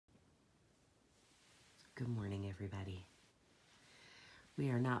Good morning, everybody. We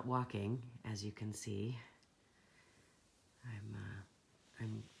are not walking, as you can see.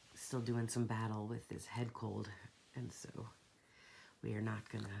 I'm still doing some battle with this head cold, and so we are not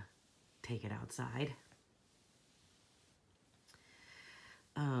gonna take it outside.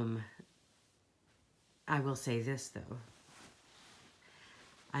 I will say this though.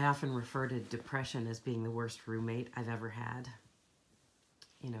 I often refer to depression as being the worst roommate I've ever had.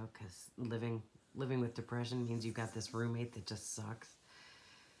 You know, because living with depression means you've got this roommate that just sucks.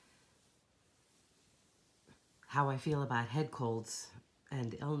 How I feel about head colds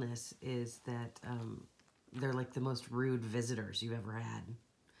and illness is that they're like the most rude visitors you've ever had.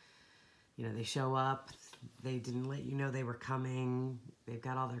 You know, they show up, they didn't let you know they were coming, they've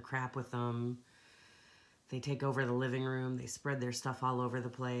got all their crap with them, they take over the living room, they spread their stuff all over the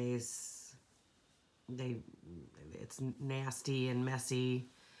place, it's nasty and messy,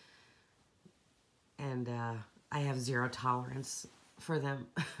 and I have zero tolerance for them.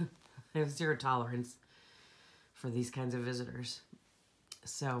 I have zero tolerance for these kinds of visitors.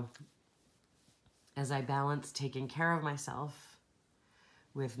 So, as I balance taking care of myself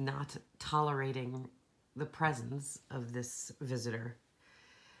with not tolerating the presence of this visitor,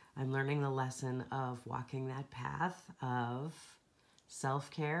 I'm learning the lesson of walking that path of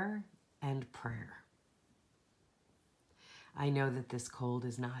self-care and prayer. I know that this cold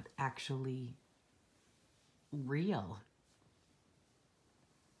is not actually real.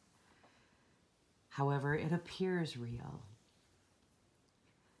 However, it appears real.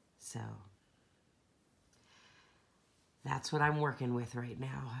 So that's what I'm working with right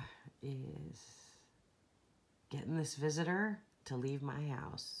now, is getting this visitor to leave my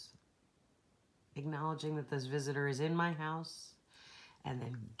house, acknowledging that this visitor is in my house, and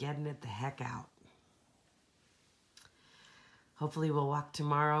then getting it the heck out. Hopefully we'll walk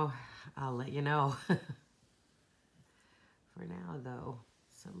tomorrow. I'll let you know. For now, though,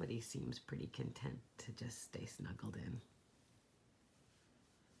 somebody seems pretty content to just stay snuggled in.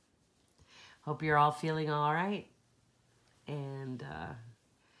 Hope you're all feeling all right. And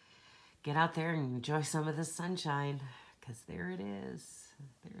get out there and enjoy some of the sunshine, because there it is.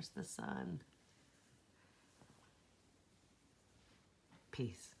 There's the sun.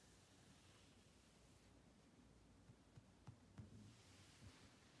 Peace.